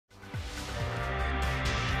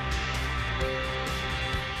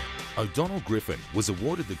Griffin was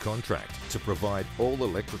awarded the contract to provide all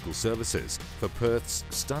electrical services for Perth's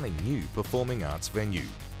stunning new performing arts venue.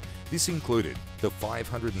 This included the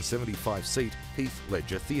 575-seat Heath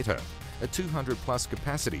Ledger Theatre, a 200-plus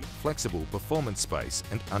capacity flexible performance space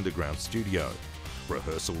and underground studio,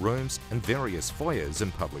 rehearsal rooms and various foyers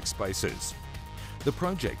and public spaces. The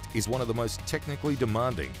project is one of the most technically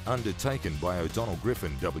demanding undertaken by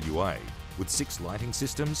Griffin WA, with 6 lighting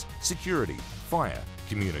systems, security, fire,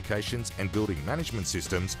 communications and building management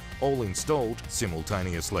systems all installed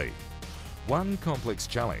simultaneously. One complex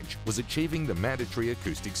challenge was achieving the mandatory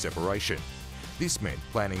acoustic separation. This meant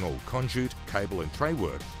planning all conduit, cable and tray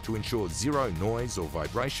work to ensure zero noise or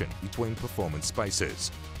vibration between performance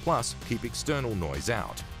spaces, plus keep external noise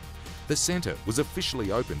out. The centre was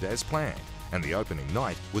officially opened as planned, and the opening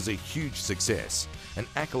night was a huge success, an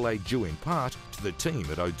accolade due in part to the team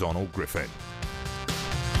at Griffin.